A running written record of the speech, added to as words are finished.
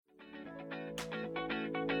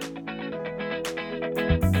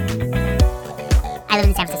live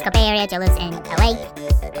in the San Francisco Bay Area. Joe lives in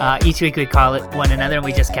LA. Each week we call it one another and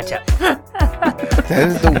we just catch up. That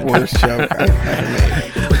is the worst joke I've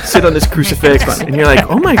ever made. Sit on this crucifix, and you're like,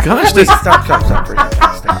 oh my gosh, Wait, this. stop for a second.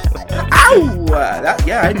 Stop. Ow!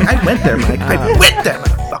 I went there, Mike. I went there,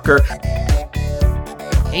 motherfucker.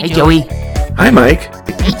 Hey, Joey. Hi, Mike.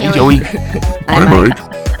 Hey, Joey. Hi, Mike.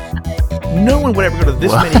 No one would ever go to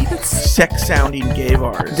this many sex-sounding gay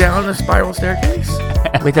bars. Down the spiral staircase.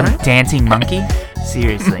 With a dancing monkey?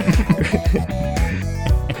 Seriously.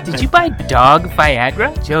 Did you buy dog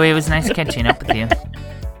Viagra? Joey, it was nice catching up with you.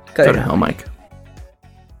 Go to hell, Mike.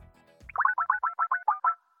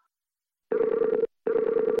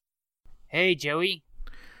 Hey, Joey.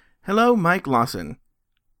 Hello, Mike Lawson.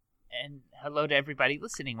 And hello to everybody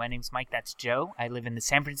listening. My name's Mike. That's Joe. I live in the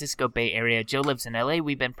San Francisco Bay Area. Joe lives in LA.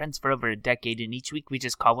 We've been friends for over a decade, and each week we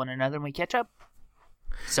just call one another and we catch up.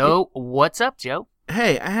 So, what's up, Joe?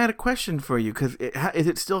 Hey, I had a question for you, because is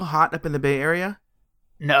it still hot up in the Bay Area?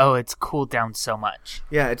 No, it's cooled down so much.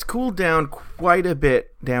 Yeah, it's cooled down quite a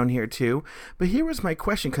bit down here, too. But here was my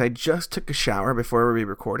question, because I just took a shower before we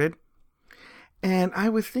recorded. And I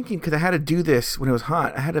was thinking, because I had to do this when it was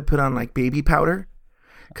hot, I had to put on, like, baby powder.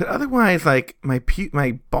 Because otherwise, like,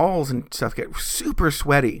 my balls and stuff get super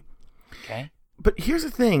sweaty. Okay. But here's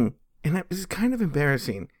the thing, and this is kind of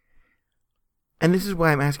embarrassing. And this is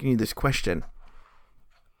why I'm asking you this question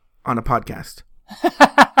on a podcast.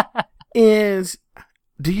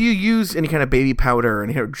 Do you use any kind of baby powder or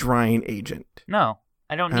any kind of drying agent? No,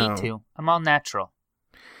 I don't need to. I'm all natural.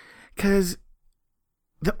 Because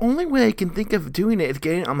the only way I can think of doing it is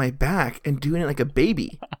getting it on my back and doing it like a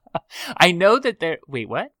baby. I know that they're... Wait,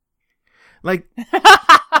 what? Like,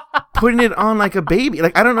 putting it on like a baby.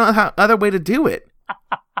 Like, I don't know how other way to do it.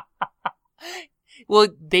 Well,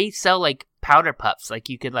 they sell, like, powder puffs. Like,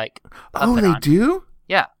 you could, like, puff Oh, it they on. do?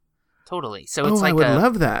 Yeah, totally. So it's like I would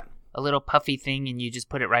love that. a little puffy thing, and you just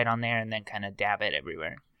put it right on there and then kind of dab it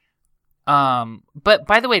everywhere. But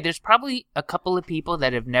by the way, there's probably a couple of people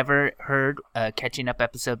that have never heard a Catching Up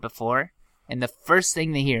episode before, and the first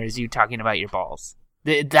thing they hear is you talking about your balls.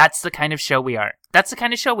 That's the kind of show we are. That's the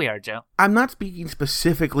kind of show we are, Joe. I'm not speaking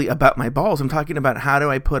specifically about my balls. I'm talking about how do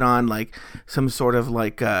I put on like some sort of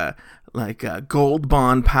like a Gold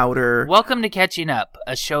Bond powder. Welcome to Catching Up,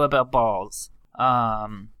 a show about balls.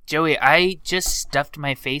 Joey, I just stuffed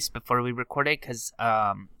my face before we recorded because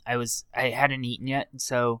I hadn't eaten yet.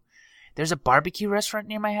 So there's a barbecue restaurant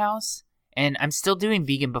near my house, and I'm still doing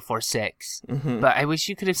vegan before 6. Mm-hmm. But I wish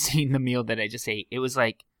you could have seen the meal that I just ate. It was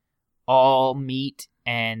like all meat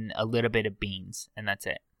and a little bit of beans, and that's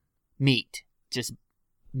it. Meat. Just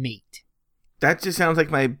meat. That just sounds like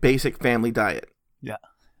my basic family diet. Yeah.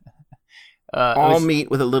 All meat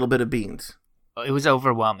with a little bit of beans. It was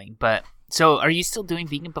overwhelming. But so are you still doing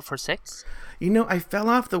vegan before 6? You know, I fell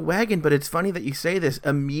off the wagon, but it's funny that you say this.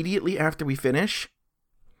 Immediately after we finish,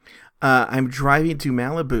 I'm driving to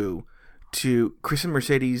Malibu to Chris and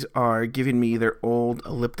Mercedes are giving me their old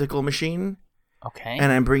elliptical machine. Okay.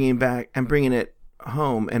 And I'm bringing it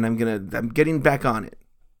home, and I'm getting back on it.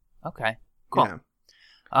 Okay. Cool. Yeah.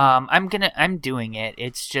 I'm doing it.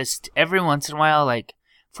 It's just every once in a while, like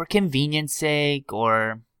for convenience sake,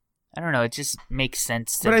 or I don't know, it just makes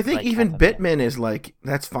sense to. But I think like, even have a bit. Bitman is like,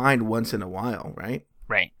 that's fine once in a while, right?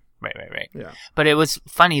 Right. Yeah. But it was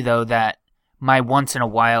funny though that my once in a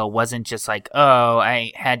while wasn't just like, oh,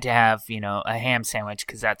 I had to have, a ham sandwich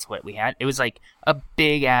because that's what we had. It was like a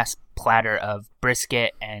big ass platter of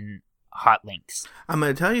brisket and hot links. I'm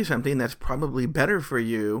going to tell you something that's probably better for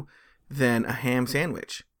you than a ham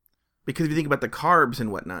sandwich. Because if you think about the carbs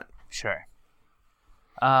and whatnot. Sure.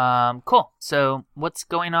 Cool. So what's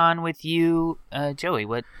going on with you, Joey?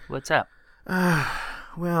 What's up?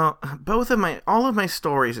 Well, all of my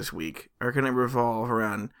stories this week are going to revolve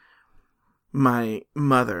around my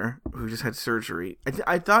mother, who just had surgery.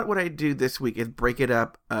 I thought what I'd do this week is break it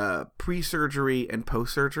up pre-surgery and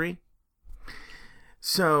post-surgery.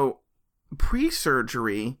 So,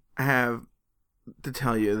 pre-surgery, I have to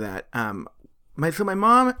tell you that my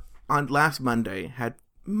mom on last Monday had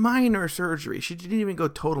minor surgery. She didn't even go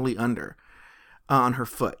totally under on her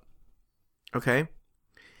foot. Okay?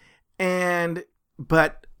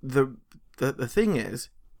 But the thing is,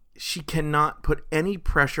 she cannot put any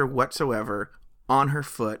pressure whatsoever on her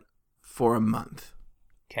foot for a month.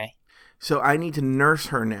 Okay. So I need to nurse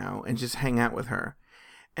her now and just hang out with her.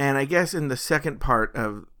 And I guess in the second part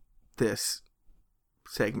of this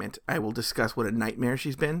segment, I will discuss what a nightmare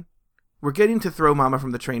she's been. We're getting to throw Mama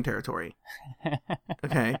from the Train territory.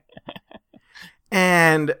 Okay.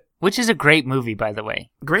 And which is a great movie, by the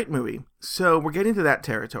way. Great movie. So we're getting to that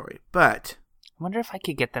territory. But I wonder if I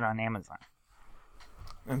could get that on Amazon.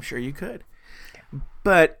 I'm sure you could.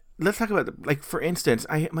 But let's talk about, like, for instance,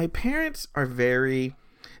 my parents are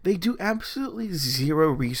they do absolutely zero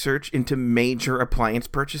research into major appliance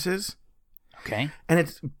purchases. Okay.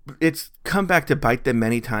 And it's come back to bite them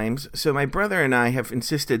many times. So my brother and I have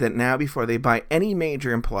insisted that now before they buy any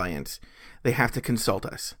major appliance, they have to consult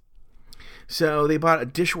us. So they bought a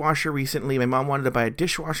dishwasher recently. My mom wanted to buy a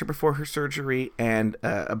dishwasher before her surgery and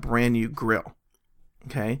a brand new grill.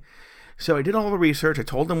 Okay. So I did all the research. I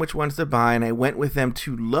told them which ones to buy, and I went with them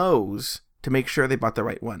to Lowe's to make sure they bought the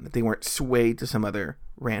right one, that they weren't swayed to some other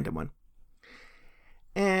random one.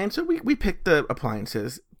 And so we picked the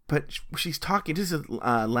appliances, but she's talking, this is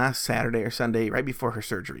last Saturday or Sunday, right before her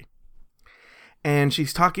surgery. And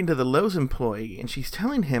she's talking to the Lowe's employee, and she's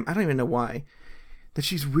telling him, I don't even know why, that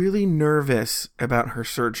she's really nervous about her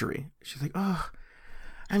surgery. She's like, oh,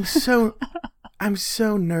 I'm so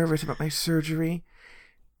nervous about my surgery.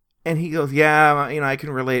 And he goes, yeah, I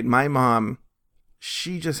can relate. My mom,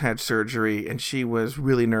 she just had surgery and she was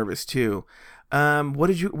really nervous too. What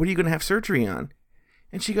are you going to have surgery on?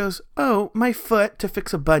 And she goes, oh, my foot to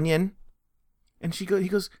fix a bunion. And he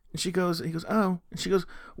goes, oh, and she goes,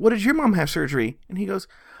 what did your mom have surgery? And he goes,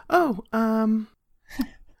 oh,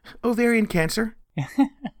 ovarian cancer.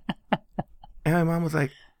 And my mom was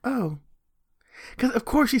like, oh, because of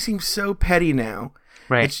course she seems so petty now.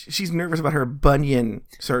 Right. She's nervous about her bunion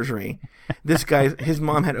surgery. His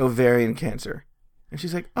mom had ovarian cancer. And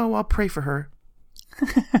she's like, oh, I'll pray for her.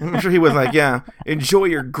 And I'm sure he was like, yeah, enjoy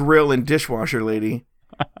your grill and dishwasher, lady.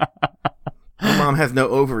 Her mom has no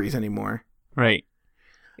ovaries anymore. Right.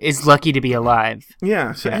 Is lucky to be alive.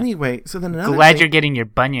 Yeah. So anyway, so then another Glad you're getting your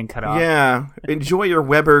bunion cut off. Yeah. Enjoy your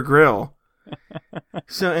Weber grill.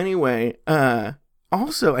 So anyway,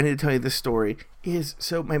 also, I need to tell you this story.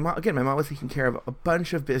 My mom was taking care of a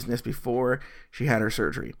bunch of business before she had her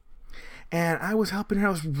surgery. And I was helping her.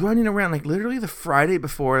 I was running around, like literally the Friday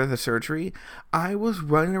before the surgery. I was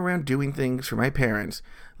running around doing things for my parents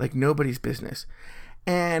like nobody's business.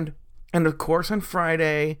 And of course on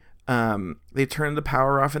Friday, they turned the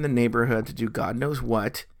power off in the neighborhood to do God knows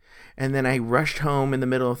what. And then I rushed home in the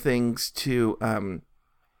middle of things to...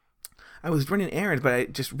 I was running errands, but I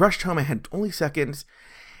just rushed home. I had only seconds,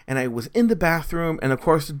 and I was in the bathroom, and of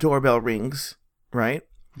course the doorbell rings, right?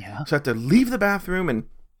 Yeah. So I have to leave the bathroom and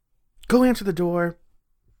go answer the door,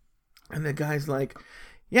 and the guy's like,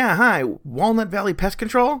 yeah, hi, Walnut Valley Pest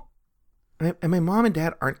Control? And my mom and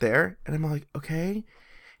dad aren't there, and I'm like, okay.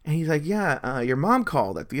 And he's like, yeah, your mom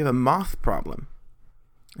called. You have a moth problem.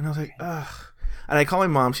 And I was like, ugh. And I call my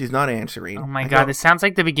mom. She's not answering. Oh, my God. This sounds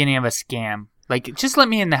like the beginning of a scam. Like, just let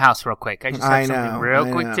me in the house real quick. I just have something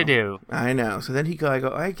real quick to do. I know. So then I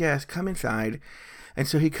go, I guess, come inside. And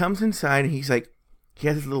so he comes inside, and he's like, he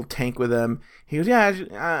has his little tank with him. He goes,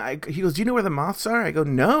 yeah. He goes, do you know where the moths are? I go,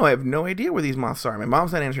 no, I have no idea where these moths are. My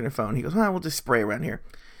mom's not answering the phone. He goes, we'll just spray around here.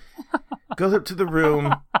 Goes up to the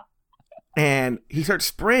room, and he starts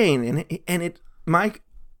spraying, and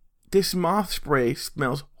this moth spray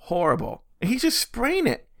smells horrible. And he's just spraying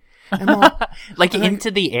it. Like into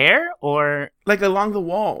the air or like along the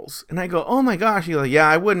walls. And I go, oh my gosh. He goes, yeah,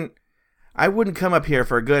 I wouldn't come up here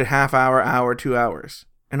for a good half hour, 2 hours.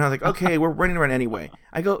 And I was like, okay, we're running around anyway.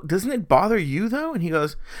 I go, doesn't it bother you though? And he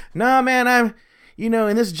goes, no, man, I'm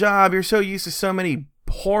in this job, you're so used to so many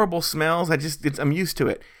horrible smells. I'm used to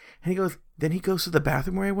it. And then he goes to the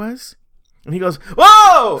bathroom where I was. And he goes,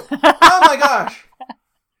 whoa! Oh my gosh!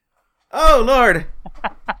 Oh Lord!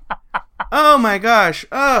 Oh my gosh!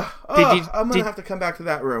 I'm gonna have to come back to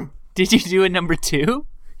that room. Did you do a number 2?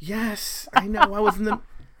 Yes, I know. I was in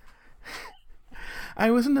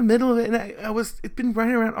the middle of it, and it's been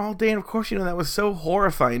running around all day, and of course, that was so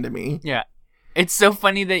horrifying to me. Yeah, it's so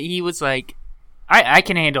funny that he was like, I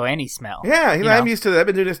can handle any smell. Yeah, I'm used to that. I've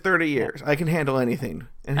been doing this 30 years. I can handle anything.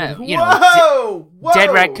 And whoa!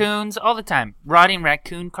 Dead raccoons all the time. Rotting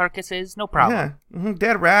raccoon carcasses, no problem. Yeah,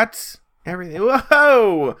 dead rats, everything.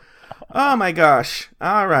 Whoa! Oh my gosh.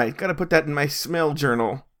 All right. Got to put that in my smell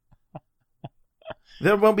journal.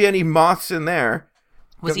 There won't be any moths in there.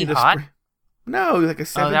 Was he hot? No, he was like a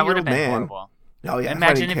 70-year-old man. That would have been horrible. Oh, yeah.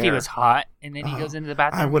 Imagine if he was hot and then he goes into the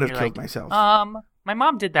bathroom. I would have killed myself. My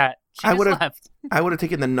mom did that. She just left. I would have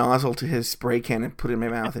taken the nozzle to his spray can and put it in my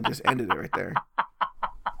mouth and just ended it right there.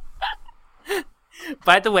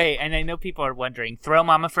 By the way, and I know people are wondering, Throw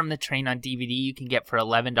Mama from the Train on DVD you can get for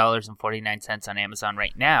 $11.49 on Amazon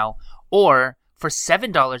right now, or for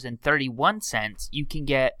 $7.31 you can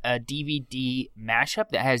get a DVD mashup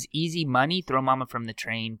that has Easy Money, Throw Mama from the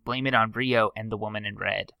Train, Blame It on Rio, and The Woman in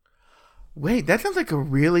Red. Wait, that sounds like a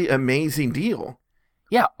really amazing deal.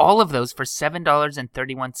 Yeah, all of those for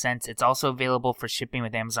 $7.31. It's also available for shipping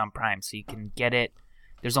with Amazon Prime, so you can get it.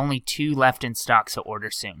 There's only 2 left in stock, so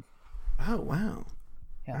order soon. Oh, wow.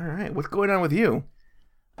 Yeah. All right. What's going on with you?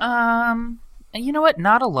 You know what?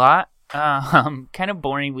 Not a lot. Kind of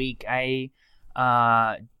boring week. I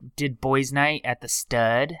did boys' night at the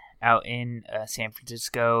Stud out in San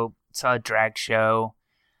Francisco. Saw a drag show.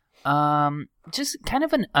 Just kind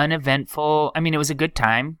of an uneventful. I mean, it was a good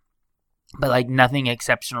time, but like nothing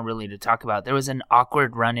exceptional really to talk about. There was an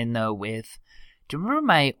awkward run-in though with. Do you remember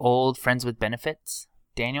my old Friends with Benefits,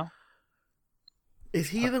 Daniel? Is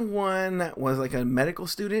he the one that was like a medical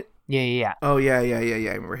student? Yeah. Oh, yeah. I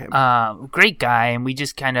remember him. Great guy, and we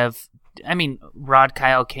just kind of, I mean, Rod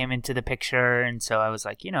Kyle came into the picture, and so I was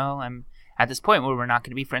like, I'm at this point where we're not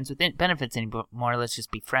going to be friends with benefits anymore. Let's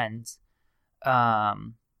just be friends.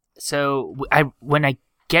 So when I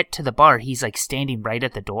get to the bar, he's like standing right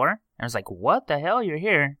at the door. And I was like, what the hell? You're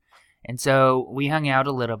here. And so we hung out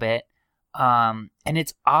a little bit. And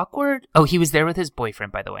it's awkward. Oh, he was there with his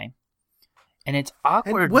boyfriend, by the way. And it's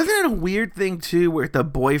awkward. And wasn't it a weird thing, too, where the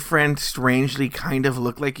boyfriend strangely kind of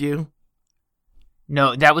looked like you?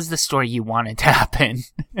 No, that was the story you wanted to happen.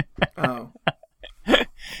 Oh.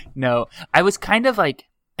 No, I was kind of like,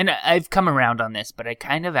 and I've come around on this, but I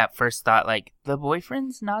kind of at first thought, like, the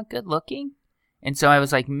boyfriend's not good looking. And so I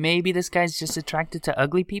was like, maybe this guy's just attracted to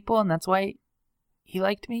ugly people, and that's why he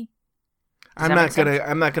liked me. I'm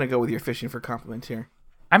not gonna go with your fishing for compliments here.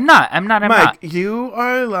 I'm not. Mike, you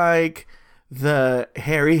are like the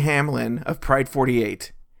Harry Hamlin of Pride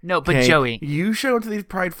 48. No, but Joey, you show up to these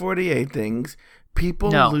Pride 48 things, people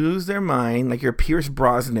lose their mind, like you're Pierce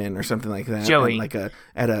Brosnan or something like that. Joey,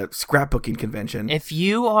 at a scrapbooking convention. If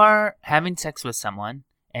you are having sex with someone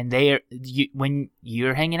and when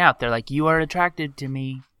you're hanging out, they're like, you are attracted to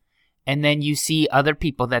me, and then you see other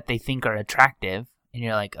people that they think are attractive, and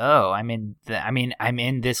you're like, oh, I'm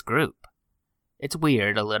in this group. It's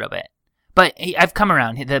weird a little bit. But I've come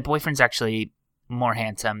around. The boyfriend's actually more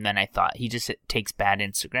handsome than I thought. He just takes bad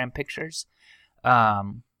Instagram pictures.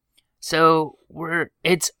 So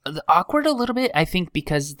it's awkward a little bit, I think,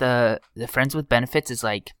 because the Friends with Benefits is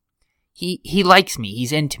like, he likes me,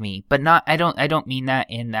 he's into me, but not, I don't mean that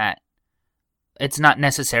in that it's not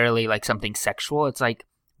necessarily like something sexual. It's like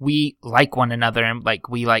we like one another and like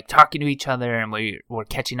we like talking to each other and we're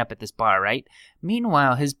catching up at this bar, right?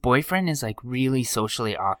 Meanwhile, his boyfriend is like really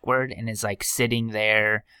socially awkward and is like sitting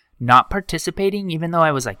there not participating, even though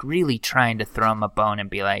I was like really trying to throw him a bone and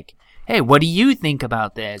be like, hey, what do you think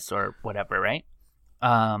about this or whatever, right?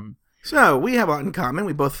 So we have a lot in common.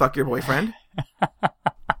 We both fuck your boyfriend.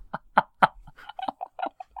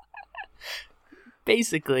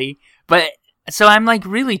 Basically. But so I'm like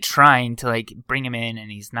really trying to like bring him in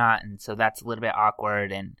and he's not, and so that's a little bit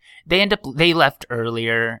awkward, and they left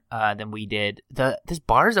earlier than we did. This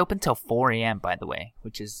bar is open till 4 a.m. by the way,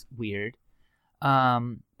 which is weird.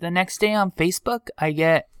 The next day on Facebook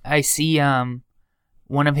I see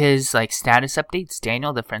one of his like status updates,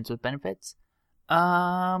 Daniel, the Friends with Benefits.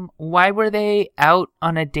 Why were they out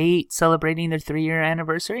on a date celebrating their 3-year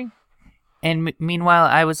anniversary? And meanwhile,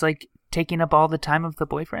 I was like taking up all the time of the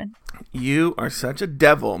boyfriend. You are such a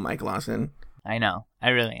devil, Mike Lawson. I know, I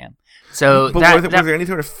really am. So, but was there any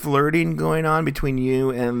sort of flirting going on between you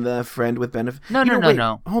and the Friend with Benefits? No.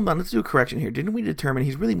 Hold on, let's do a correction here. Didn't we determine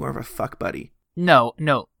he's really more of a fuck buddy? No.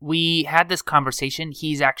 We had this conversation.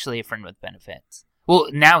 He's actually a Friend with Benefits. Well,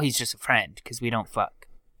 now he's just a friend because we don't fuck.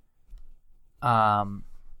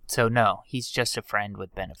 So no, he's just a friend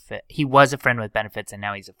with benefit. He was a friend with benefits, and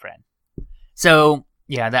now he's a friend. So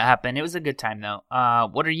yeah, that happened. It was a good time though.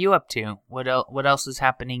 What are you up to? What else is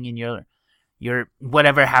happening in your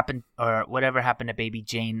whatever happened to Baby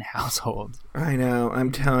Jane household? I know.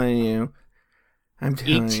 I'm telling you.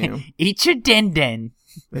 Eat your din.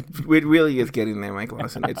 It really is getting there, Mike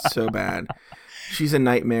Lawson. It's so bad. She's a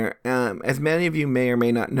nightmare. As many of you may or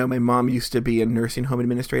may not know, my mom used to be a nursing home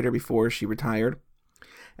administrator before she retired.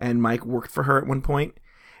 And Mike worked for her at one point.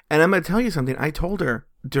 And I'm going to tell you something. I told her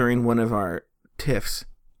during one of our tiffs,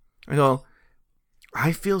 I go,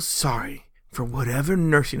 I feel sorry for whatever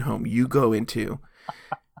nursing home you go into.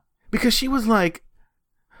 Because she was like,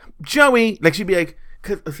 Joey, like she'd be like,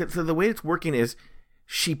 so the way it's working is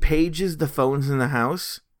she pages the phones in the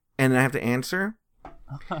house and I have to answer.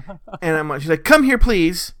 And she's like, come here,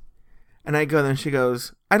 please. And I go there and she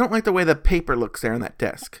goes, I don't like the way the paper looks there on that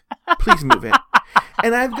desk. Please move it.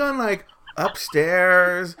 And I've gone like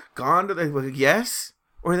upstairs, gone to the, yes.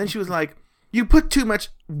 Or then she was like, you put too much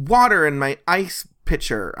water in my ice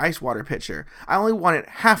water pitcher. I only want it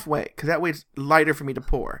halfway because that way it's lighter for me to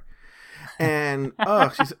pour. And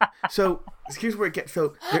she's so here's where it gets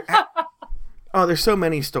so. There's so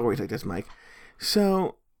many stories like this, Mike.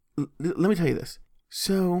 So let me tell you this.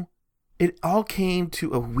 So it all came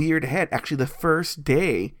to a weird head. Actually, the first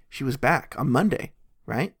day she was back on Monday,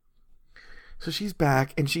 right? So she's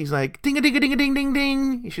back and she's like, ding a ding a ding a ding ding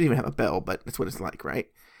ding. You shouldn't even have a bell, but that's what it's like, right?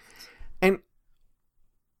 And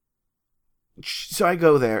so I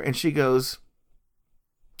go there and she goes,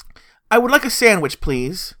 I would like a sandwich,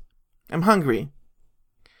 please. I'm hungry.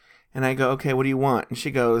 And I go, okay, what do you want? And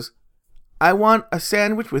she goes, I want a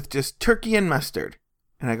sandwich with just turkey and mustard.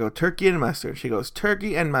 And I go, turkey and mustard. She goes,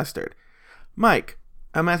 turkey and mustard. Mike,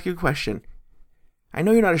 I'm asking you a question. I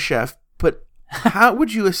know you're not a chef, but how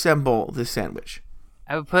would you assemble this sandwich?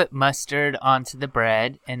 I would put mustard onto the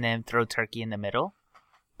bread and then throw turkey in the middle.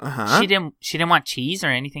 Uh-huh. She didn't want cheese or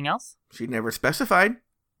anything else? She never specified.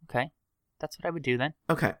 Okay. That's what I would do then.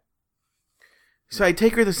 Okay. So I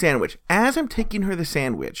take her the sandwich. As I'm taking her the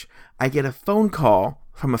sandwich, I get a phone call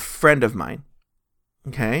from a friend of mine.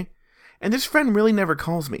 Okay? And this friend really never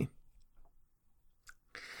calls me.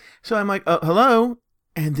 So I'm like, hello?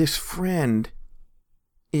 And this friend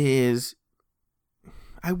is,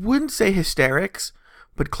 I wouldn't say hysterics,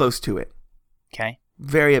 but close to it. Okay.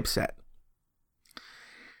 Very upset.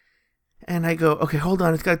 And I go, okay, hold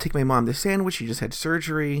on. It's got to take my mom the sandwich. She just had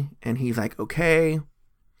surgery. And he's like, okay.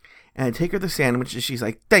 And I take her the sandwich and she's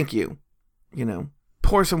like, thank you. You know,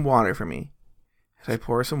 pour some water for me. So I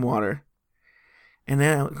pour her some water. And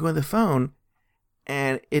then I go on the phone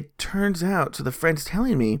and it turns out, so the friend's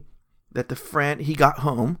telling me that he got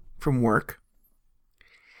home from work.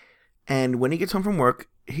 And when he gets home from work,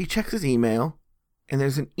 he checks his email. And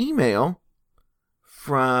there's an email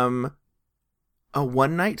from a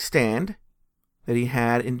one-night stand that he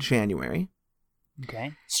had in January.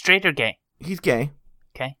 Okay. Straight or gay? He's gay.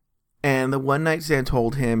 Okay. And the one-night stand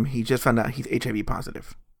told him he just found out he's HIV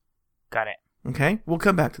positive. Got it. Okay? We'll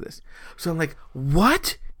come back to this. So I'm like,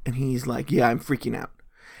 what? And he's like, yeah, I'm freaking out.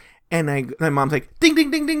 And my mom's like, ding,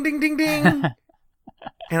 ding, ding, ding, ding, ding, ding.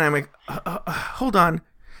 And I'm like, hold on.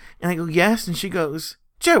 And I go, yes. And she goes,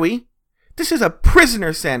 Joey, this is a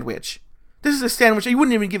prisoner sandwich. This is a sandwich. You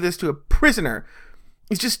wouldn't even give this to a prisoner.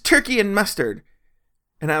 It's just turkey and mustard.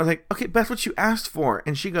 And I was like, okay, that's what you asked for.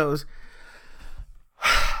 And she goes,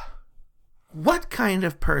 what kind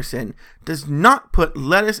of person does not put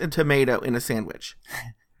lettuce and tomato in a sandwich?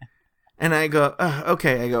 And I go,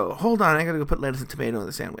 okay. I go, hold on. I got to go put lettuce and tomato in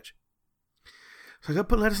the sandwich. So I go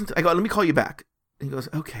put lettuce and I go, let me call you back. And he goes,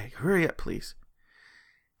 okay, hurry up, please.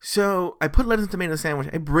 So I put lettuce and tomato in the sandwich.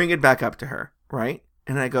 I bring it back up to her, right?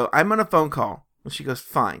 And I go, I'm on a phone call. And she goes,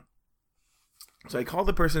 fine. So I call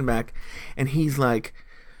the person back, and he's like,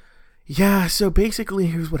 yeah, so basically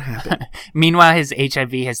here's what happened. Meanwhile, his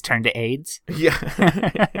HIV has turned to AIDS.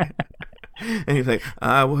 Yeah. And he's like,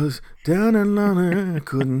 I was down and lonely, I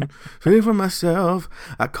couldn't feel for myself.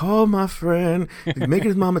 I called my friend, he's making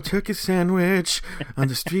his mom a turkey sandwich on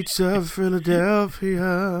the streets of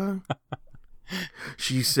Philadelphia.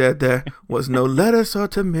 She said there was no lettuce or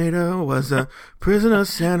tomato, was a prisoner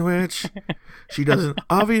sandwich. She doesn't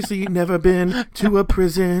obviously never been to a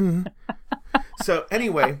prison. So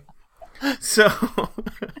anyway, so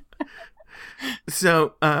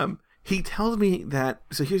he tells me that,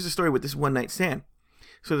 so here's the story with this one night stand.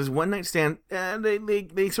 So this one night stand,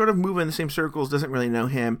 they sort of move in the same circles, doesn't really know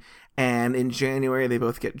him. And in January, they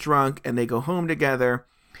both get drunk and they go home together.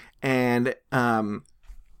 And,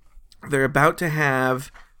 they're about to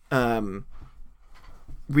have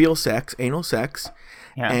real sex, anal sex.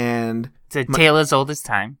 Yeah. And it's a tale as old as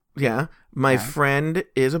time. Yeah. My friend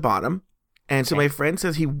is a bottom. And so my friend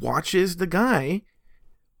says he watches the guy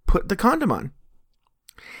put the condom on.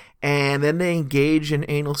 And then they engage in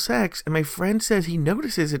anal sex. And my friend says he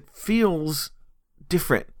notices it feels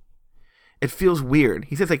different. It feels weird.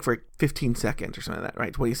 He says like for 15 seconds or something like that,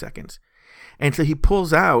 right? 20 seconds. And so he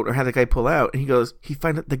pulls out, or had the guy pull out, and he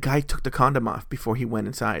finds that the guy took the condom off before he went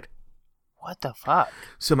inside. What the fuck?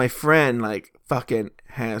 So my friend, like, fucking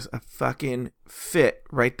has a fucking fit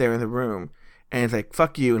right there in the room. And he's like,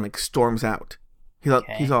 fuck you, and, like, storms out.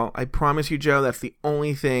 He's all, I promise you, Joe, that's the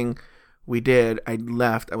only thing we did. I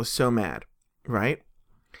left. I was so mad. Right?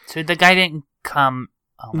 So the guy didn't come...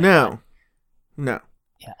 Oh my God. No.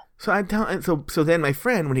 Yeah. So then my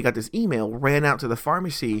friend, when he got this email, ran out to the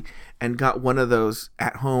pharmacy and got one of those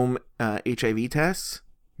at-home HIV tests.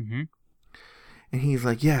 Mm-hmm. And he's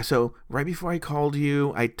like, yeah, so right before I called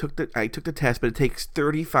you, I took the test, but it takes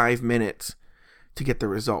 35 minutes to get the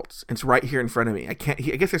results. It's right here in front of me. I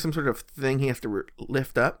guess there's some sort of thing he has to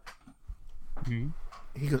lift up. Mm-hmm.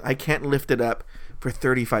 He goes, I can't lift it up for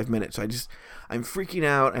 35 minutes. So I'm freaking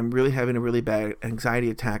out. I'm really having a really bad anxiety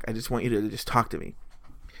attack. I just want you to just talk to me.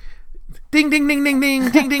 Ding, ding, ding, ding,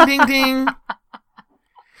 ding, ding, ding, ding, ding.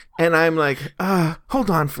 And I'm like, hold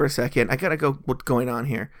on for a second. I gotta go. What's going on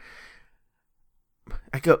here?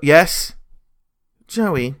 I go, yes,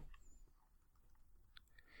 Joey.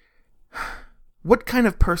 What kind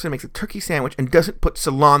of person makes a turkey sandwich and doesn't put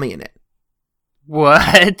salami in it?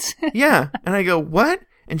 What? Yeah. And I go, what?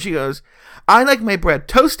 And she goes, I like my bread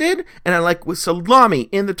toasted and I like with salami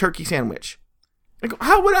in the turkey sandwich. I go,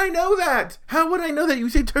 how would I know that? How would I know that? You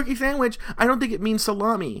say turkey sandwich. I don't think it means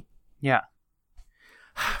salami. Yeah.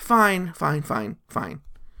 Fine. Prison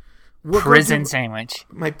sandwich.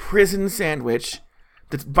 My prison sandwich.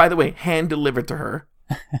 That's, by the way, hand delivered to her.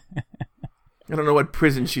 I don't know what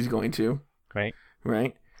prison she's going to. Great.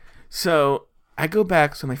 Right? So I go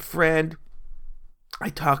back. So my friend, I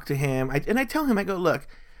talk to him. And I tell him, I go, look,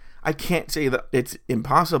 I can't say that it's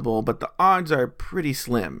impossible, but the odds are pretty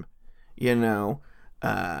slim, you know,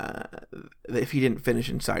 if he didn't finish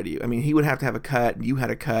inside of you. I mean, he would have to have a cut, and you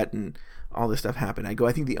had a cut, and all this stuff happened. I go,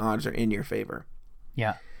 I think the odds are in your favor.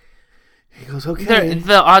 Yeah. He goes, okay.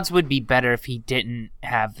 The odds would be better if he didn't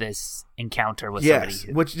have this encounter with somebody. Yes,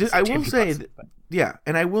 which I will say, yeah,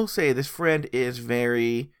 and I will say this friend is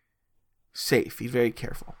very safe. He's very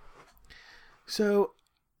careful. So,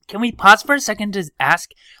 can we pause for a second to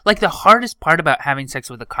ask? Like, the hardest part about having sex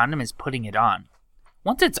with a condom is putting it on.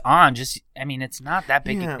 Once it's on, it's not that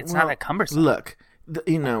big. Yeah, it's not that cumbersome. Look,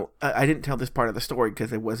 I didn't tell this part of the story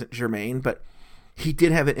because it wasn't germane, but he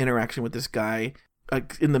did have an interaction with this guy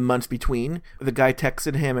in the months between. The guy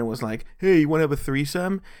texted him and was like, hey, you want to have a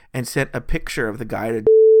threesome? And sent a picture of the guy to...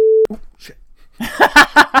 Oh, shit.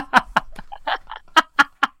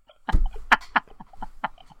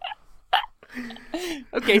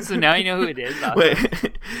 Okay, so now you know who it is. Awesome. Wait,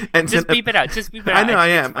 and just beep it out. Just beep it out. I know, I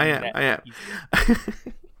am.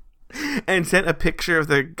 And sent a picture of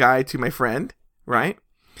the guy to my friend, right?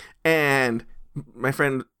 And my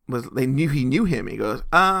friend he knew him. He goes,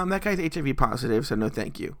 that guy's HIV positive, so no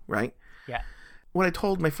thank you, right? Yeah. What I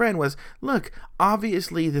told my friend was, look,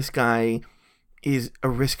 obviously this guy is a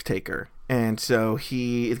risk taker. And so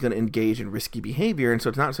he is going to engage in risky behavior. And so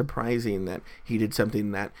it's not surprising that he did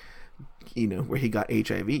something that, where he got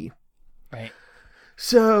HIV. Right.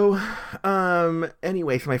 So,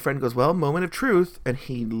 anyway, so my friend goes, well, moment of truth. And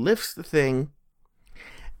he lifts the thing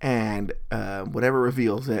and whatever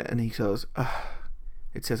reveals it. And he goes,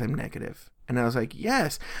 it says I'm negative. And I was like,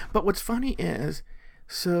 yes. But what's funny is,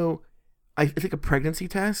 so I took a pregnancy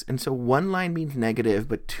test. And so one line means negative,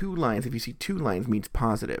 but two lines, if you see two lines, means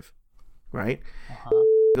positive. Right? Uh-huh.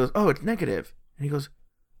 He goes, oh, it's negative. And he goes,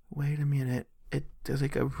 wait a minute. There's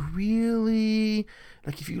like a really,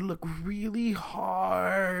 like if you look really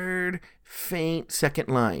hard, faint second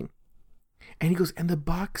line. And he goes, and the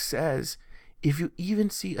box says, if you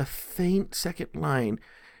even see a faint second line,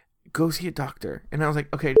 go see a doctor. And I was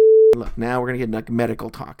like, okay, look, now we're going to get like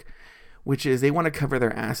medical talk, which is they want to cover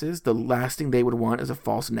their asses. The last thing they would want is a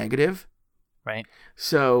false negative. Right.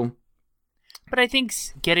 So... But I think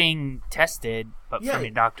getting tested, but from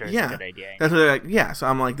your doctor is a good idea. That's what they're like. Yeah, so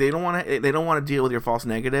I'm like, they don't want to deal with your false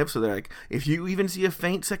negative. So they're like, if you even see a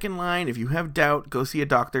faint second line, if you have doubt, go see a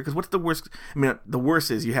doctor. Because what's the worst? I mean, the worst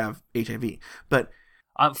is you have HIV. But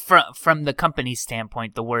from the company's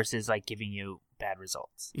standpoint, the worst is like giving you bad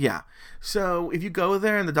results. Yeah. So if you go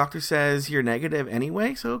there and the doctor says you're negative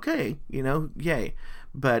anyway, so okay, yay.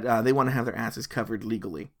 But they want to have their asses covered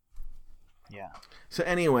legally. Yeah. So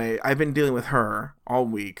anyway, I've been dealing with her all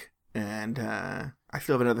week, and I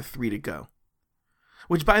still have another 3 to go.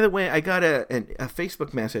 Which, by the way, I got a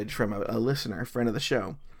Facebook message from a listener, a friend of the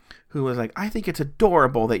show, who was like, I think it's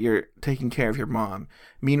adorable that you're taking care of your mom.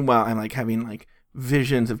 Meanwhile, I'm like having like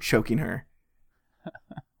visions of choking her.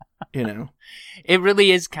 It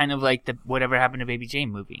really is kind of like the Whatever Happened to Baby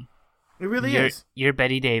Jane movie. It really is. You're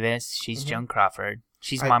Betty Davis. She's Joan Crawford.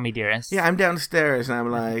 She's Mommy Dearest. Yeah, I'm downstairs, and I'm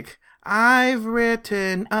like... I've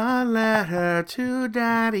written a letter to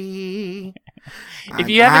Daddy. If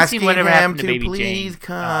you haven't seen Whatever Happened to Baby Jane,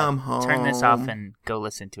 come home. Turn this off and go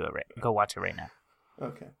listen to it. Go watch it right now.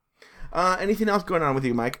 Okay. Anything else going on with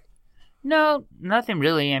you, Mike? No, nothing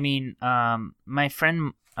really. I mean, my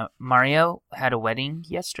friend Mario had a wedding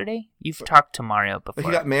yesterday. You've talked to Mario before. He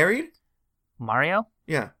got married? Mario?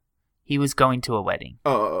 Yeah. He was going to a wedding.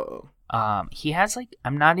 Oh. He has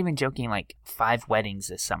I'm not even joking, 5 weddings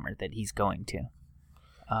this summer that he's going to.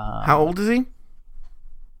 How old is he?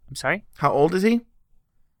 I'm sorry? How old is he?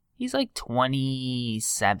 He's like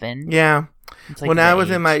 27. Yeah. It's like When I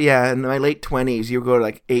was age. in my late 20s, you would go to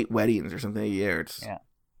like 8 weddings or something a year. It's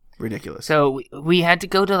ridiculous. So we had to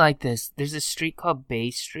go to like this. There's a street called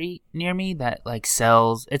Bay Street near me that like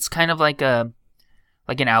sells. It's kind of like an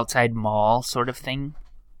outside mall sort of thing.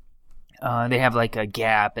 They have like a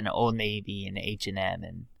Gap and an Old Navy and H&M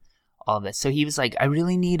and all this. So he was like, I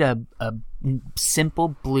really need a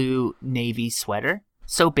simple blue navy sweater.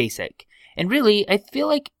 So basic. And really, I feel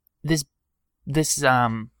like this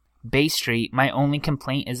Bay Street, my only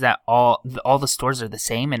complaint is that all the stores are the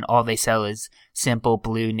same and all they sell is simple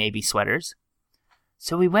blue navy sweaters.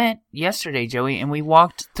 So we went yesterday, Joey, and we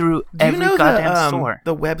walked through every goddamn store.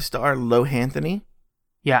 The web star Lohanthony?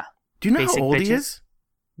 Yeah. Do you know Basic how old he bitches? is?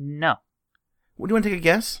 No. Do you want to take a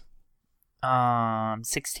guess?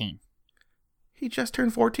 16. He just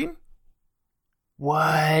turned 14?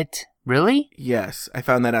 What? Really? Yes, I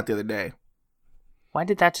found that out the other day. Why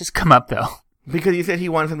did that just come up, though? Because he said he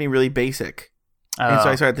wanted something really basic. And so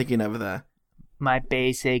I started thinking of My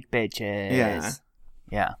basic bitches.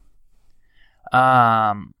 Yeah.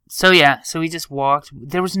 Yeah. So we just walked.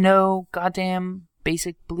 There was no goddamn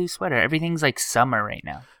basic blue sweater. Everything's like summer right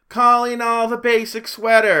now. Calling all the basic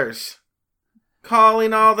sweaters.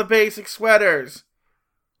 Calling all the basic sweaters.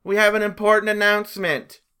 We have an important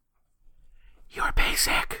announcement. You're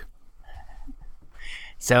basic.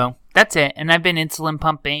 So that's it. And I've been insulin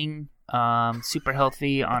pumping. Super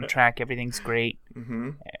healthy, on track. Everything's great. Mm-hmm.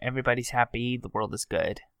 Everybody's happy. The world is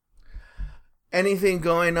good. Anything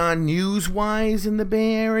going on news-wise in the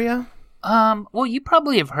Bay Area? Well, you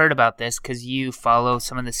probably have heard about this because you follow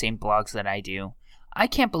some of the same blogs that I do. I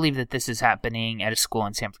can't believe that this is happening at a school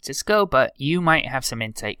in San Francisco, but you might have some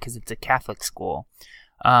insight because it's a Catholic school.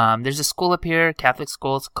 There's a school up here, Catholic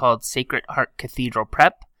school. It's called Sacred Heart Cathedral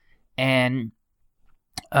Prep, and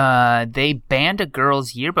they banned a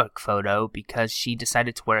girl's yearbook photo because she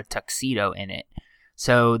decided to wear a tuxedo in it.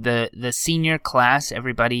 So the senior class,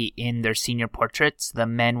 everybody in their senior portraits, the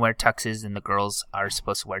men wear tuxes and the girls are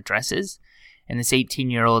supposed to wear dresses. And this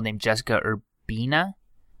 18-year-old named Jessica Urbina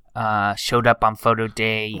showed up on photo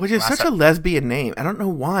day. Which is such a lesbian name. I don't know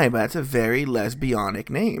why, but it's a very lesbianic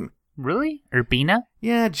name. Really? Urbina?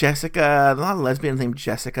 Yeah, Jessica. A lot of lesbians named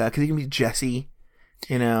Jessica because you can be Jessie,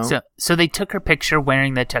 you know. So they took her picture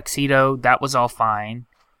wearing the tuxedo. That was all fine.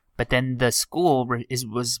 But then the school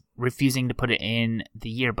was refusing to put it in the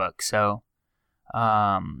yearbook. So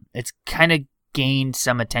it's kind of gained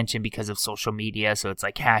some attention because of social media. So it's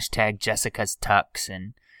like hashtag Jessica's Tux,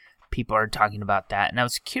 and people are talking about that. And I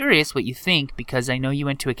was curious what you think because I know you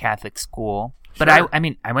went to a Catholic school. But Sure.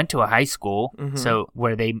 I went to a high school, Mhm. so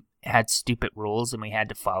where they had stupid rules and we had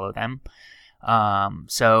to follow them.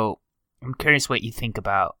 So I'm curious what you think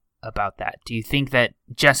about that. Do you think that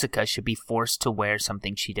Jessica should be forced to wear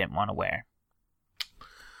something she didn't want to wear?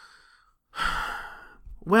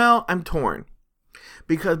 Well, I'm torn.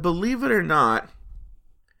 Because believe it or not,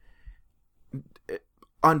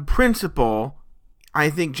 on principle,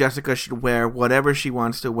 I think Jessica should wear whatever she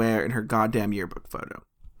wants to wear in her goddamn yearbook photo.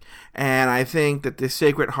 And I think that the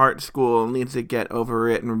Sacred Heart School needs to get over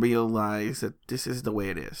it and realize that this is the way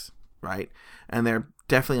it is, right? And they're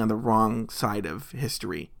definitely on the wrong side of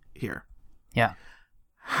history here. Yeah.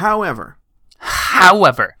 However,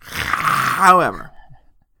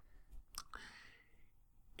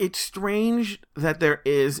 it's strange that there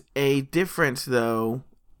is a difference, though,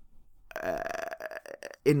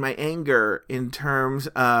 in my anger in terms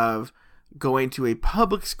of going to a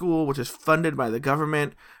public school, which is funded by the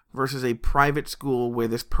government, versus a private school where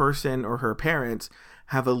this person or her parents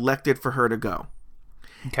have elected for her to go.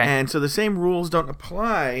 Okay. And so the same rules don't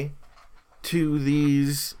apply to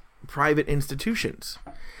these private institutions.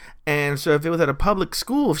 And so if it was at a public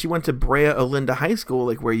school, if she went to Brea Olinda High School,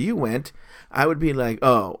 like where you went, I would be like,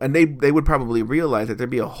 oh, and they would probably realize that there'd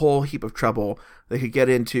be a whole heap of trouble they could get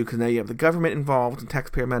into because now you have the government involved and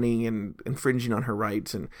taxpayer money and infringing on her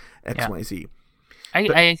rights and X, Y, Z.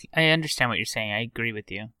 I understand what you're saying. I agree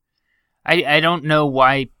with you. I don't know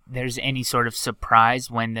why there's any sort of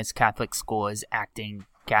surprise when this Catholic school is acting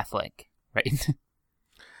Catholic, right?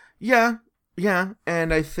 Yeah,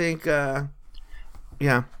 and I think,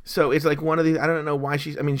 yeah. So it's like one of these, I don't know why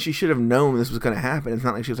she should have known this was going to happen. It's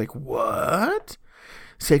not like she was like, what?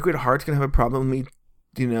 Sacred Heart's going to have a problem with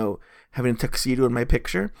me, having a tuxedo in my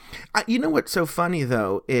picture? You know what's so funny,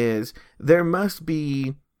 though, is there must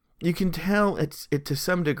be, you can tell it to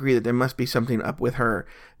some degree that there must be something up with her.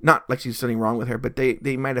 Not like she's something wrong with her, but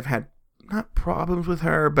they might have had, not problems with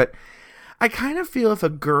her, but I kind of feel if a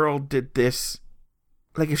girl did this,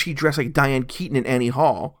 like if she dressed like Diane Keaton in Annie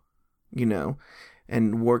Hall,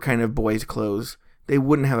 and wore kind of boys' clothes, they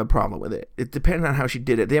wouldn't have a problem with it. It depends on how she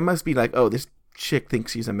did it. They must be like, oh, this chick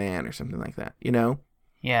thinks he's a man or something like that, you know?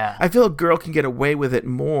 Yeah. I feel a girl can get away with it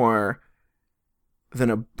more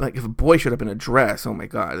than if a boy showed up in a dress, oh my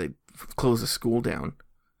God, they'd close the school down.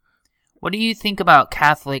 What do you think about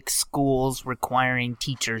Catholic schools requiring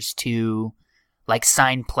teachers to, like,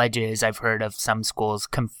 sign pledges? I've heard of some schools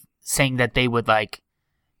saying that they would, like,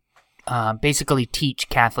 basically teach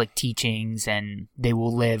Catholic teachings and they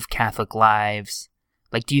will live Catholic lives.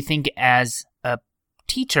 Like, do you think as a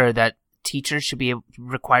teacher that teachers should be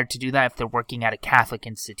required to do that if they're working at a Catholic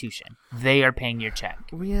institution? They are paying your check.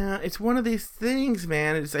 Yeah, it's one of these things,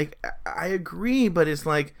 man. It's like, I agree, but it's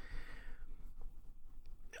like,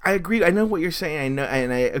 I agree. I know what you're saying. I know,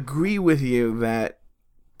 and I agree with you that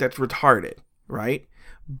that's retarded, right?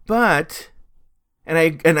 But, and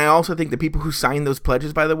I also think the people who sign those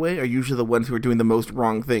pledges, by the way, are usually the ones who are doing the most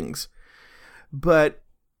wrong things. But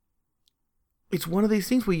it's one of these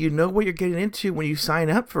things where you know what you're getting into when you sign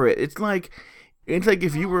up for it. It's like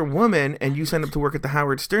if you were a woman and you signed up to work at the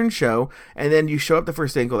Howard Stern show, and then you show up the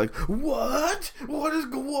first day and go like, "What?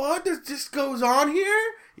 What? This goes on here?"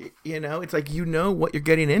 You know, it's like you know what you're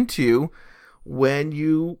getting into when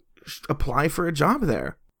you apply for a job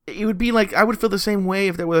there. It would be like I would feel the same way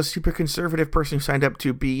if there was a super conservative person who signed up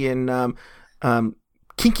to be in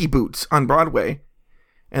Kinky Boots on Broadway,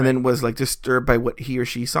 and then was like disturbed by what he or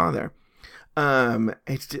she saw there. I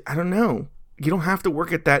don't know. You don't have to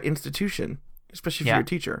work at that institution, especially if you're a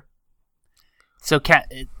teacher. So,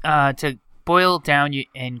 to boil down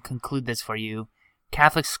and conclude this for you,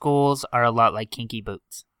 Catholic schools are a lot like Kinky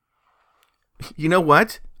Boots. You know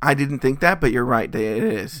what? I didn't think that, but you're right. It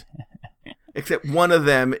is. Except one of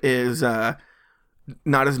them is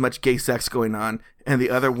not as much gay sex going on, and the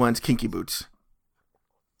other one's Kinky Boots.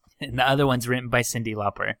 And the other one's written by Cyndi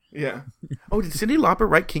Lauper. Yeah. Oh, did Cyndi Lauper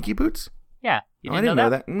write Kinky Boots? Yeah. I didn't know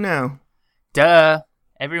that. No. Duh.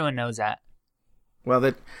 Everyone knows that.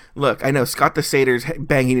 Well, look, I know Scott the Satyr's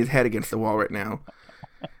banging his head against the wall right now.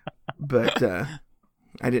 But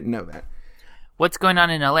I didn't know that. What's going on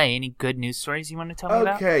in LA? Any good news stories you want to tell me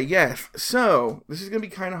about? Okay, yes. So, this is going to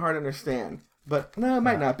be kind of hard to understand. But, no, it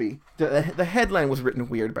might not be. The headline was written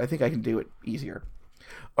weird, but I think I can do it easier.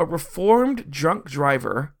 A reformed drunk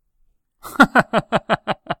driver...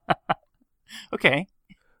 Okay.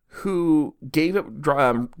 Who gave up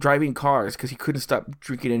driving cars because he couldn't stop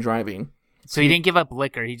drinking and driving. So he didn't give up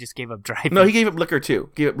liquor, he just gave up driving. No, he gave up liquor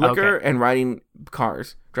too. Gave up liquor and driving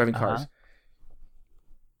cars.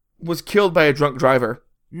 Was killed by a drunk driver.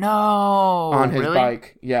 No. On his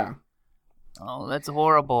bike. Yeah. Oh, that's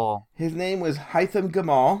horrible. His name was Haitham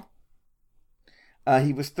Gamal.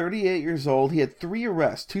 He was 38 years old. He had 3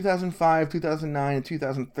 arrests, 2005, 2009, and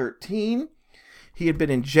 2013. He had been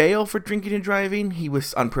in jail for drinking and driving. He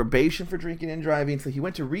was on probation for drinking and driving. So he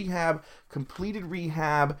went to rehab, completed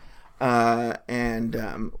rehab,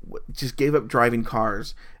 and just gave up driving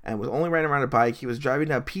cars and was only riding around a bike. He was driving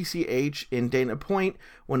down PCH in Dana Point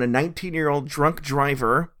when a 19-year-old drunk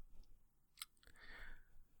driver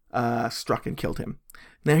struck and killed him.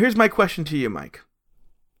 Now, here's my question to you, Mike.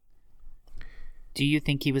 Do you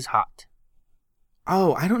think he was hot?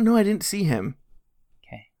 Oh, I don't know. I didn't see him.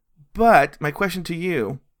 Okay. But my question to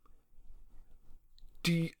you,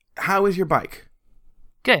 how is your bike?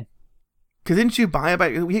 Good. Because didn't you buy a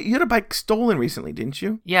bike? You had a bike stolen recently, didn't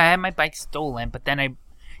you? Yeah, I had my bike stolen, but then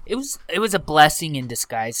it was a blessing in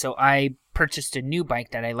disguise. So I purchased a new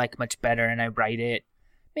bike that I like much better, and I ride it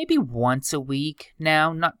maybe once a week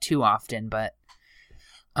now, not too often, but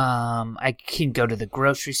I can go to the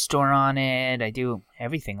grocery store on it. I do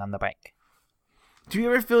everything on the bike. Do you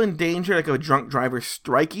ever feel in danger, like a drunk driver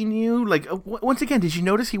striking you? Like, once again, did you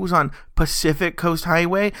notice he was on Pacific Coast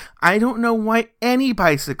Highway? I don't know why any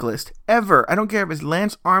bicyclist ever, I don't care if it's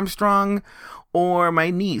Lance Armstrong or my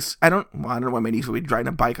niece. I don't know why my niece would be riding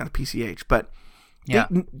a bike on a PCH, but yeah.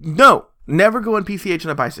 No, never go on PCH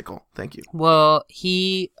on a bicycle. Thank you. Well,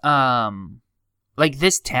 he, like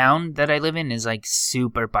this town that I live in is like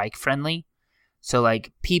super bike friendly. So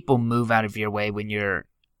like people move out of your way when you're,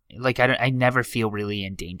 like, I never feel really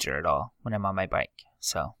in danger at all when I'm on my bike.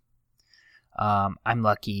 So, I'm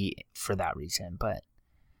lucky for that reason. But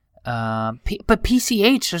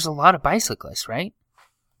PCH, there's a lot of bicyclists, right?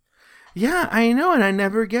 Yeah, I know, and I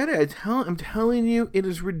never get it. I'm telling you, it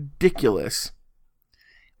is ridiculous.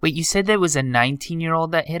 Wait, you said there was a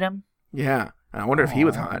 19-year-old that hit him? Yeah, I wonder if he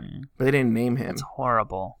was hot, but they didn't name him. That's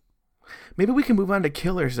horrible. Maybe we can move on to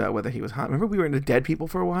killers, though, whether he was hot. Remember we were into dead people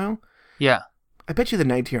for a while? Yeah. I bet you the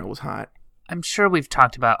 19-year-old was hot. I'm sure we've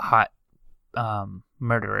talked about hot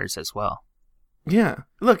murderers as well. Yeah.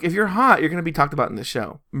 Look, if you're hot, you're going to be talked about in the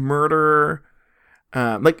show. Murderer,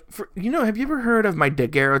 Have you ever heard of my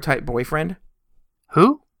daguerreotype boyfriend?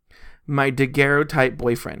 Who? My daguerreotype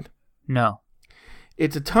boyfriend. No.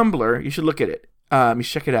 It's a Tumblr. You should look at it. You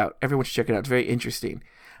should check it out. Everyone should check it out. It's very interesting.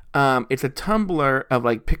 It's a Tumblr of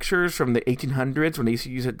like pictures from the 1800s when they used to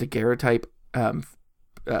use a daguerreotype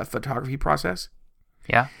photography process.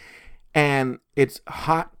 Yeah. And it's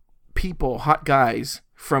hot people, hot guys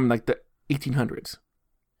from like the 1800s.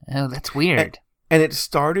 Oh, that's weird. And it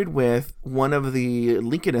started with one of the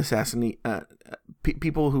Lincoln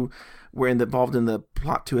people who were involved in the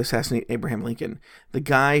plot to assassinate Abraham Lincoln. The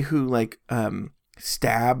guy who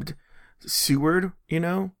stabbed Seward,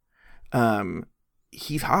 he's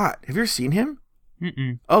hot. Have you ever seen him?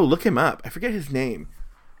 Mm-mm. Oh, look him up. I forget his name.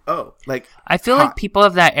 Oh, I feel like people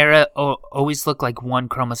of that era always look like one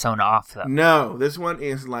chromosome off, though. No, this one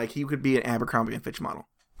is he could be an Abercrombie & Fitch model.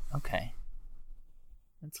 Okay.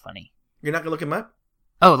 That's funny. You're not going to look him up?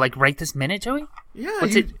 Oh, right this minute, Joey? Yeah.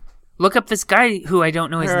 Look up this guy who I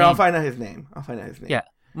don't know his name. I'll find out his name. Yeah.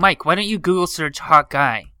 Mike, why don't you Google search hot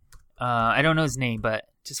guy? I don't know his name, but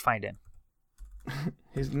just find him.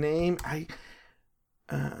 His name,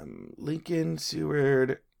 Lincoln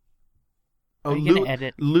Seward. Oh,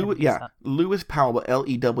 Lewis Powell, but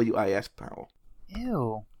Lewis Powell.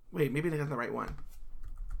 Ew. Wait, maybe that's the right one.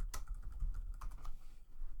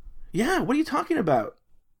 Yeah, what are you talking about?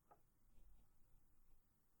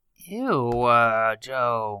 Ew,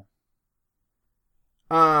 Joe.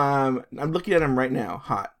 I'm looking at him right now.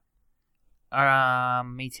 Hot.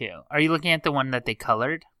 Me too. Are you looking at the one that they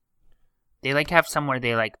colored? They have somewhere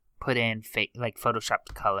they put in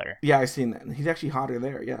photoshopped color. Yeah, I've seen that. He's actually hotter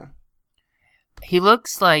there. Yeah. He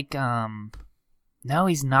looks like no,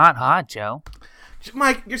 he's not hot, Joe.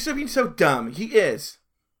 Mike, you're being so dumb. He is.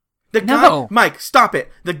 No. Mike, stop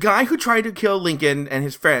it. The guy who tried to kill Lincoln and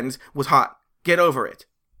his friends was hot. Get over it.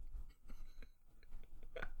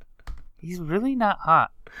 He's really not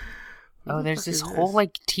hot. Oh, there's this whole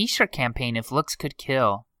t-shirt campaign. If looks could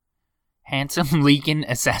kill, handsome Lincoln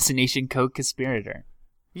assassination co-conspirator.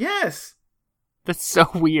 Yes. That's so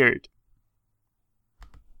weird.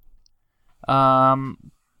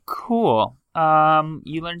 Cool.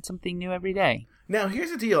 You learn something new every day. Now,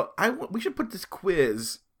 here's the deal. We should put this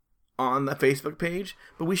quiz on the Facebook page,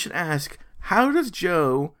 but we should ask, how do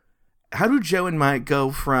Joe and Mike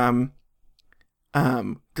go from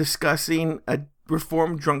discussing a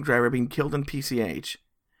reformed drunk driver being killed in PCH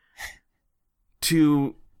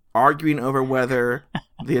to arguing over whether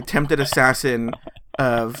the attempted assassin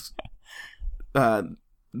of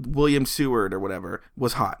William Seward or whatever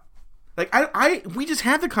was hot? We just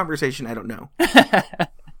had the conversation. I don't know.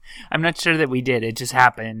 I'm not sure that we did. It just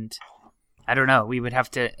happened. I don't know. We would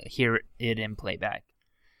have to hear it in playback.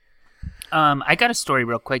 I got a story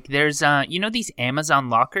real quick. There's, these Amazon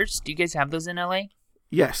lockers. Do you guys have those in LA?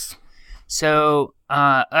 Yes. So,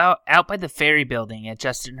 out by the Ferry Building at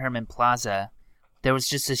Justin Herman Plaza, there was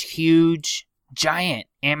just this huge, giant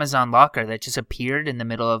Amazon locker that just appeared in the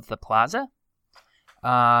middle of the plaza.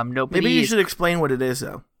 Maybe you should explain what it is,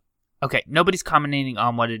 though. Okay, nobody's commenting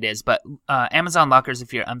on what it is, but Amazon lockers,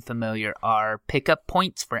 if you're unfamiliar, are pickup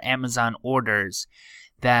points for Amazon orders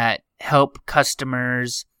that help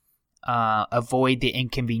customers avoid the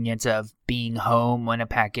inconvenience of being home when a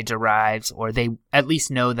package arrives, or they at least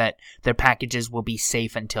know that their packages will be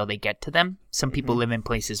safe until they get to them. Some people live in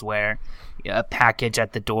places where a package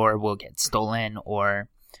at the door will get stolen, or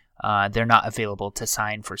they're not available to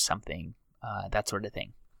sign for something, that sort of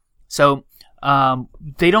thing. So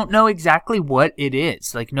they don't know exactly what it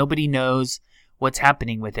is. Nobody knows what's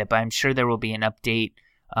happening with it, but I'm sure there will be an update.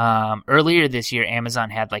 Earlier this year, Amazon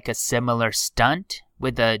had a similar stunt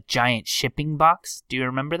with a giant shipping box. Do you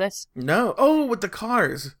remember this? No. Oh, with the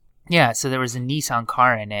cars. Yeah, so there was a Nissan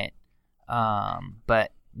car in it.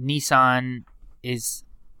 But Nissan is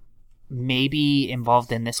maybe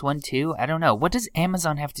involved in this one too. I don't know. What does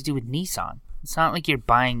Amazon have to do with Nissan? It's not like you're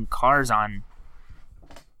buying cars on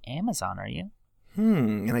Amazon, are you?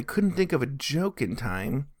 And I couldn't think of a joke in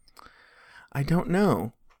time. I don't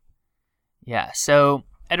know. Yeah, so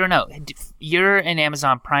I don't know. You're an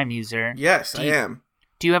Amazon Prime user. Yes, I am.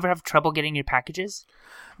 Do you ever have trouble getting your packages?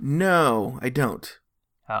 No, I don't.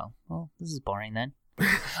 Oh, well, this is boring then.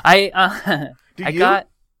 I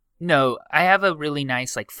have a really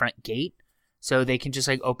nice front gate, so they can just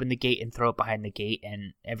open the gate and throw it behind the gate,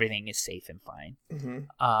 and everything is safe and fine. Mm-hmm.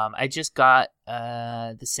 I just got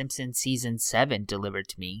The Simpsons season 7 delivered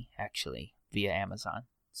to me actually via Amazon.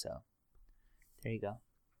 So there you go.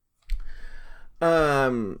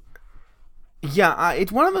 Yeah,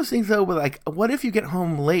 it's one of those things though. Where what if you get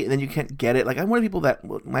home late and then you can't get it? I'm one of the people that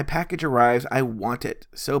my package arrives, I want it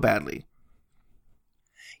so badly.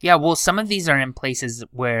 Yeah, well, some of these are in places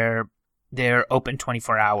where they're open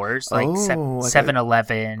 24 hours, like like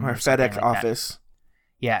 7-Eleven or FedEx like office. That.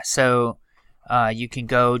 Yeah, so you can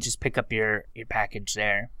go just pick up your package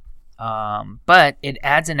there. But it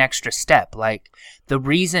adds an extra step. Like, the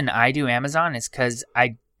reason I do Amazon is because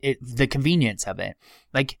the convenience of it.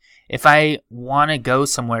 Like, if I want to go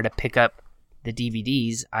somewhere to pick up the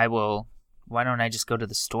DVDs, why don't I just go to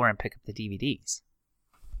the store and pick up the DVDs?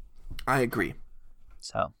 I agree.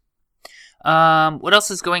 So, what else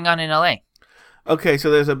is going on in LA? Okay, so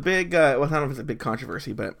there's a big, I don't know if it's a big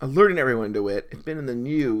controversy, but alerting everyone to it. It's been in the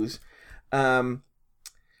news.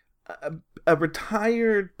 A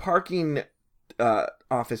retired parking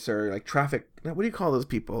officer, like traffic, what do you call those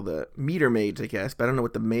people? The meter maids, I guess, but I don't know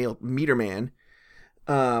what the male meter man,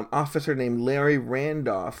 officer named Larry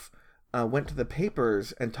Randolph, went to the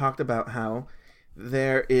papers and talked about how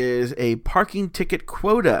there is a parking ticket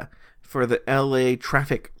quota for the LA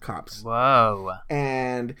traffic cops. Whoa.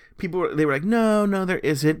 And they were like, no, there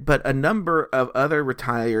isn't. But a number of other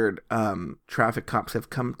retired traffic cops have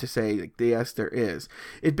come to say, like, yes, there is.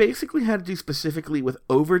 It basically had to do specifically with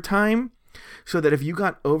overtime, so that if you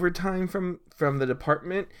got overtime from the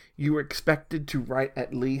department, you were expected to write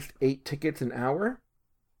at least 8 tickets an hour.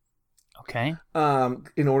 Okay.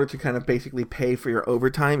 In order to kind of basically pay for your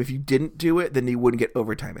overtime. If you didn't do it, then you wouldn't get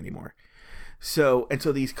overtime anymore. So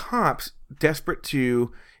these cops,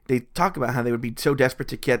 they talk about how they would be so desperate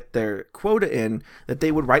to get their quota in that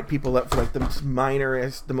they would write people up for like the most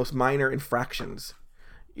minor infractions.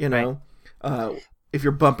 You know, right. If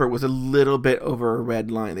your bumper was a little bit over a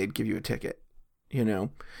red line, they'd give you a ticket. You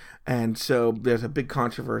know, and so there's a big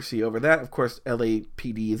controversy over that. Of course,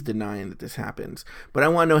 LAPD is denying that this happens. But I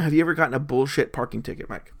want to know: have you ever gotten a bullshit parking ticket,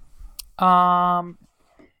 Mike?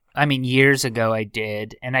 I mean, years ago I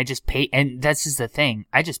did, and I just paid, and this is the thing,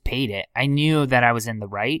 I just paid it. I knew that I was in the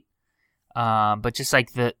right, but just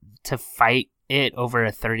like to fight it over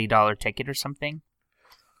a $30 ticket or something,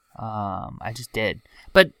 I just did.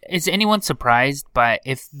 But is anyone surprised by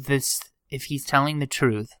if he's telling the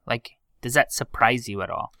truth? Like, does that surprise you at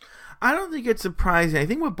all? I don't think it's surprising. I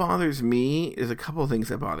think what bothers me is a couple of things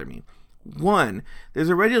that bother me. One, there's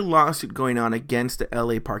already a lawsuit going on against the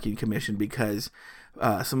LA Parking Commission because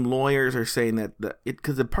some lawyers are saying that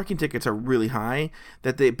because the parking tickets are really high,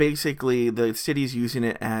 that the city's using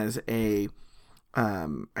it as a I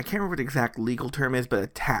can't remember what the exact legal term is, but a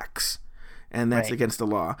tax, and that's right. Against the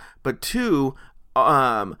law. But two,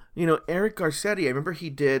 Eric Garcetti, I remember he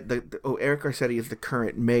did Eric Garcetti is the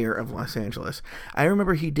current mayor of Los Angeles. I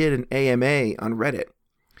remember he did an AMA on Reddit.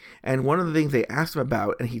 And one of the things they asked him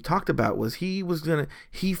about, and he talked about, was he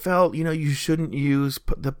felt, you shouldn't use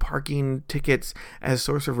the parking tickets as a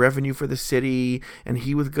source of revenue for the city. And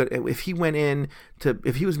he was good. If he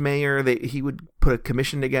was mayor, he would put a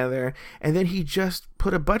commission together. And then he just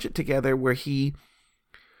put a budget together where he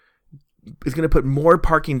is going to put more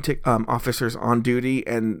parking officers on duty,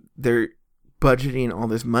 and they're budgeting all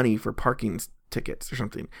this money for parking tickets or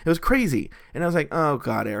something. It was crazy. And I was like, oh,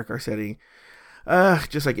 God, Eric Garcetti.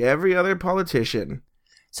 Just like every other politician.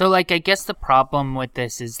 So, like, I guess the problem with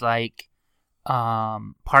this is, like,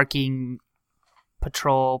 parking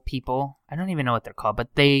patrol people. I don't even know what they're called,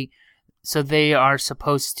 but they are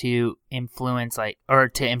supposed to influence, like, or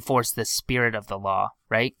to enforce the spirit of the law,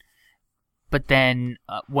 right? But then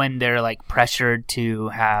when they're, like, pressured to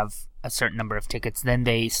have a certain number of tickets, then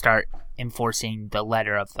they start enforcing the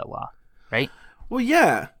letter of the law, right? Well,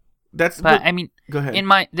 yeah. I mean, go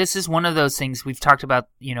ahead. This is one of those things we've talked about,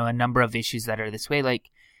 a number of issues that are this way. Like,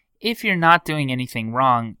 if you're not doing anything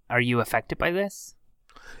wrong, are you affected by this?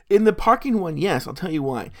 In the parking one, yes. I'll tell you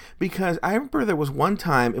why. Because I remember there was one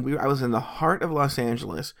time, and I was in the heart of Los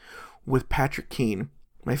Angeles with Patrick Keene,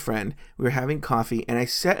 my friend. We were having coffee, and I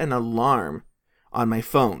set an alarm on my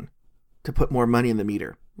phone to put more money in the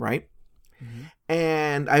meter, right? Mm-hmm.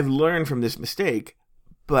 And I've learned from this mistake,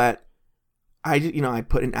 but I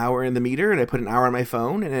put an hour in the meter and I put an hour on my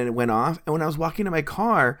phone, and then it went off. And when I was walking to my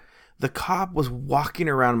car, the cop was walking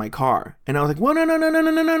around my car, and I was like, "Well, no,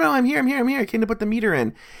 I'm here. I came to put the meter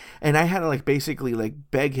in," and I had to basically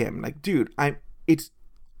beg him, dude, I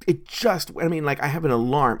have an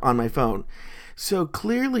alarm on my phone, so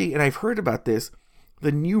clearly, and I've heard about this,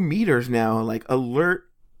 the new meters now alert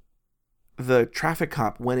the traffic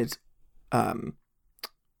cop when it's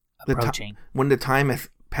approaching, when the time has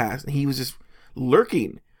passed. He was just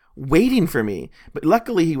lurking, waiting for me. But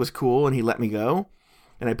luckily he was cool and he let me go,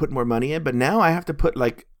 and I put more money in. But now I have to put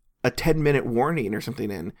a 10-minute warning or something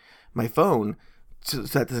in my phone so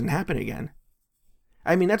that doesn't happen again.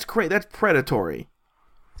 I mean, that's crazy. That's predatory.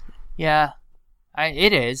 Yeah.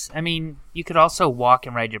 It is. I mean, you could also walk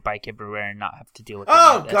and ride your bike everywhere and not have to deal with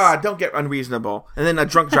Oh, God, don't get unreasonable. And then a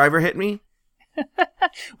drunk driver hit me?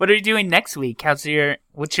 What are you doing next week? What's your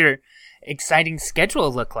exciting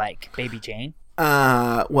schedule look like, Baby Jane?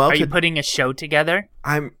 Well, are you putting a show together?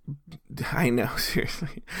 I know,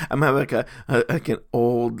 seriously. I'm having like an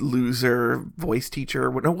old loser voice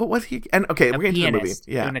teacher. No, what was he? And okay, we're into the movie.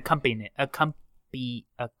 Yeah, an accompanist.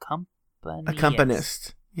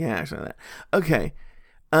 Yeah, I saw that. Okay.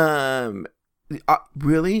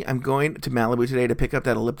 Really, I'm going to Malibu today to pick up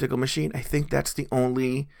that elliptical machine. I think that's the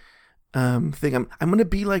only thing. I'm gonna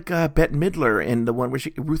be like Bette Midler in the one where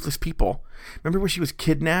Ruthless People. Remember where she was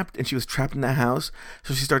kidnapped and she was trapped in that house,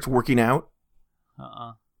 so she starts working out.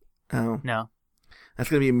 Oh, no, that's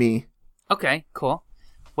gonna be me. Okay, cool.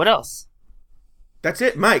 What else? That's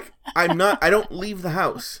it, Mike. I don't leave the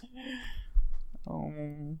house.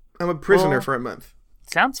 I'm a prisoner for a month.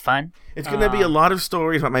 Sounds fun. It's gonna be a lot of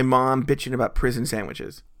stories about my mom bitching about prison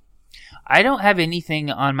sandwiches. I don't have anything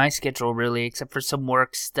on my schedule really, except for some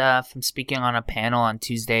work stuff. I'm speaking on a panel on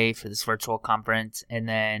Tuesday for this virtual conference, and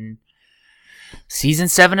then season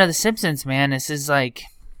 7 of The Simpsons. Man, this is a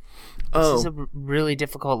really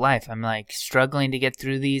difficult life. I'm like struggling to get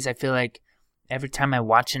through these. I feel like every time I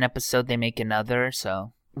watch an episode, they make another.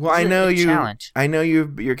 So well, I know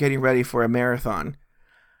you're getting ready for a marathon.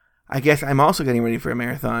 I guess I'm also getting ready for a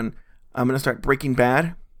marathon. I'm gonna start Breaking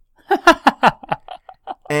Bad.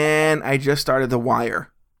 And I just started The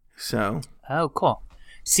Wire, so. Oh, cool.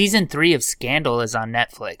 Season 3 of Scandal is on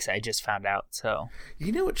Netflix. I just found out, so.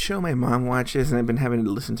 You know what show my mom watches, and I've been having to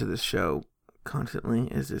listen to this show constantly,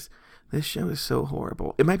 is this. This show is so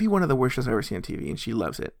horrible. It might be one of the worst shows I've ever seen on TV, and she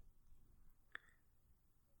loves it.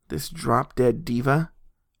 This Drop Dead Diva.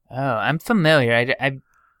 Oh, I'm familiar. I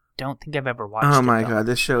don't think I've ever watched it. Oh my God,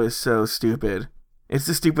 this show is so stupid. It's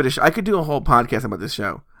the stupidest show. I could do a whole podcast about this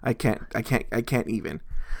show. I can't even.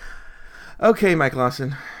 Okay, Mike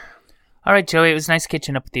Lawson. All right, Joey. It was nice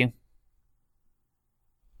catching up with you.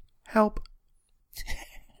 Help.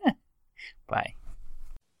 Bye.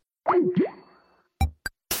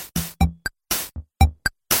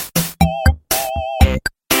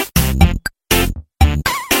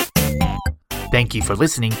 Thank you for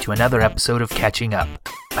listening to another episode of Catching Up.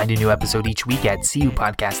 Find a new episode each week at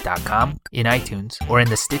cupodcast.com, in iTunes, or in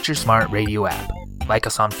the Stitcher Smart Radio app. Like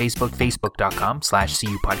us on Facebook,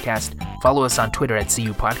 facebook.com/cupodcast. Follow us on Twitter at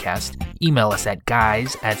cupodcast. Email us at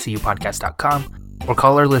guys@cupodcast.com. Or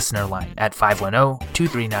call our listener line at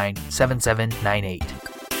 510-239-7798.